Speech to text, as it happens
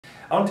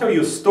I want to tell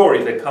you a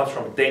story that comes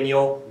from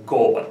Daniel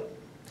Goleman,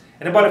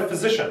 and about a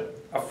physician,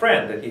 a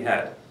friend that he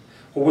had,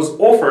 who was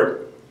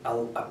offered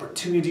an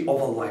opportunity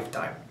of a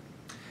lifetime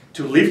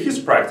to leave his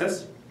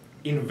practice,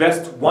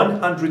 invest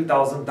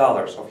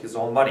 $100,000 of his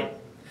own money,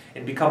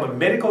 and become a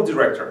medical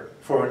director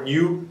for a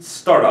new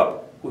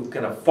startup who's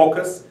going to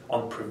focus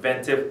on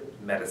preventive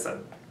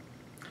medicine.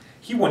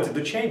 He wanted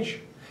to change,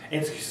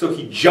 and so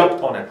he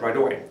jumped on it right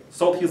away,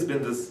 sold his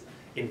business,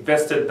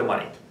 invested the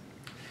money.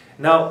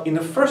 Now, in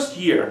the first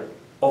year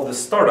of the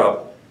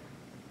startup,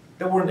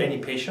 there weren't any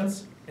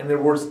patients, and there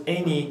weren't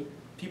any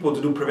people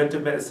to do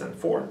preventive medicine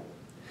for.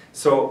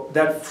 So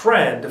that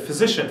friend, the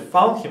physician,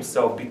 found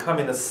himself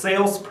becoming a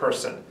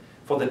salesperson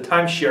for the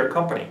timeshare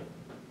company.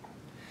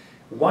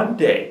 One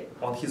day,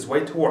 on his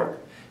way to work,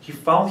 he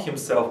found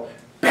himself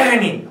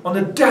banging on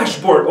the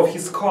dashboard of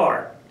his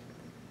car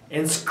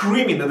and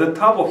screaming at the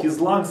top of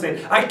his lungs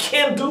saying, "I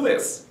can't do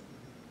this!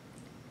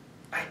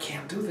 I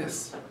can't do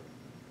this!"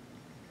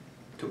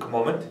 Took a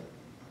moment,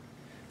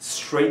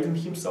 straightened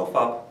himself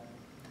up,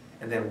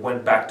 and then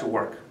went back to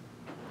work.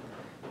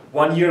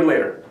 1 year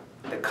later,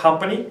 the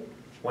company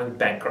went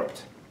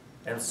bankrupt,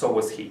 and so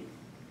was he.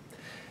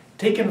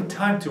 Taking the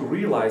time to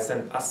realize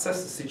and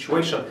assess the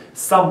situation,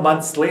 some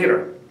months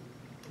later,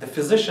 the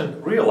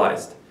physician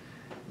realized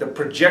the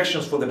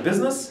projections for the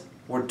business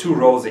were too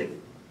rosy.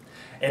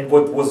 And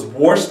what was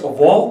worst of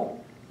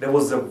all, there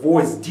was a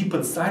voice deep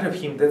inside of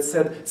him that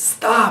said,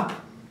 "Stop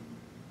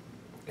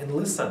and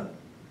listen."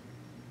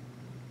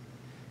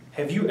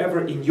 Have you ever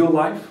in your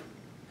life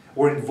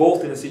were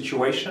involved in a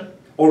situation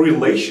or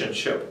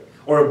relationship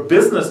or a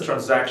business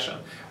transaction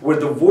where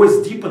the voice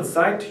deep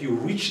inside to you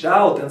reached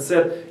out and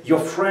said, your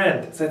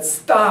friend said,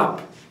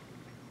 "Stop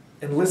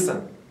and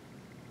listen"?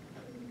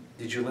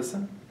 Did you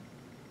listen?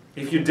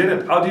 If you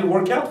didn't, how did it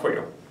work out for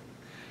you?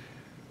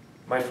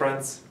 My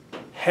friends,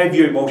 have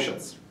your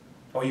emotions,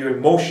 or your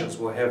emotions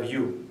will have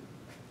you.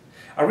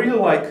 I really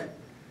like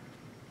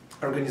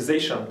an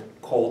organization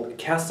called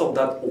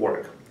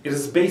castle.org. It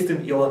is based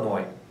in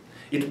Illinois.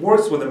 It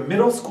works with the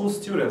middle school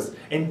students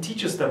and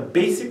teaches them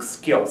basic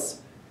skills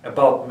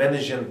about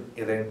managing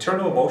their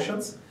internal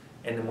emotions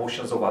and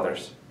emotions of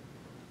others.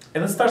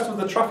 And it starts with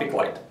the traffic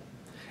light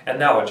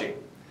analogy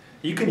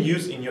you can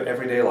use in your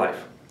everyday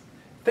life.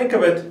 Think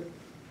of it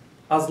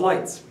as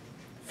lights.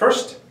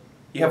 First,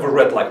 you have a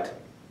red light.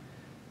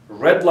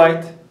 Red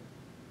light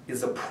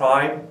is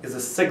a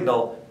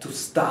signal to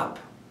stop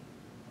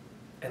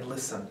and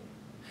listen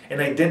and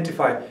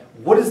identify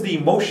what is the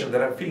emotion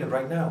that I'm feeling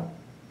right now.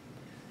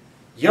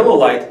 Yellow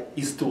light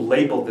is to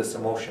label this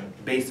emotion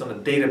based on a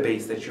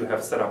database that you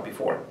have set up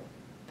before.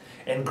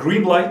 And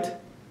green light,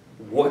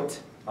 what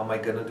am I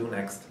going to do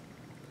next?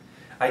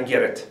 I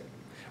get it.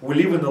 We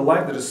live in a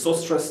life that is so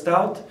stressed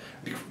out.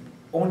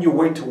 On your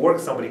way to work,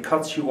 somebody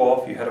cuts you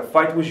off, you had a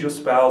fight with your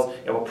spouse,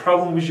 you have a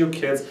problem with your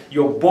kids,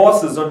 your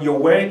boss is on your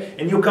way,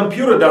 and your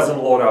computer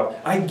doesn't load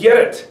up. I get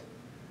it.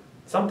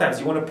 Sometimes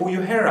you want to pull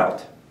your hair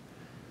out.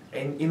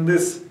 And in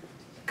this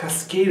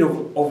cascade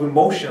of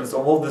emotions,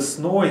 of all this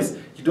noise,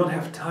 you don't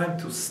have time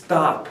to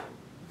stop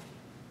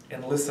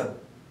and listen.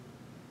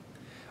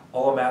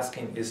 All I'm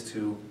asking is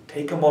to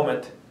take a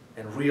moment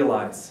and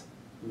realize,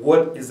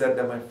 what is that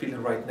I'm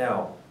feeling right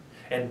now?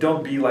 And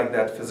don't be like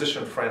that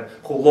physician friend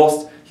who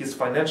lost his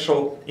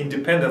financial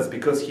independence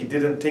because he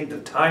didn't take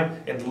the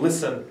time and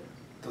listen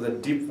to the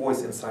deep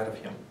voice inside of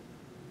him.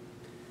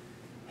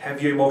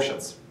 Have your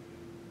emotions,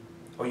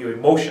 or your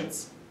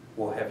emotions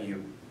will have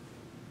you.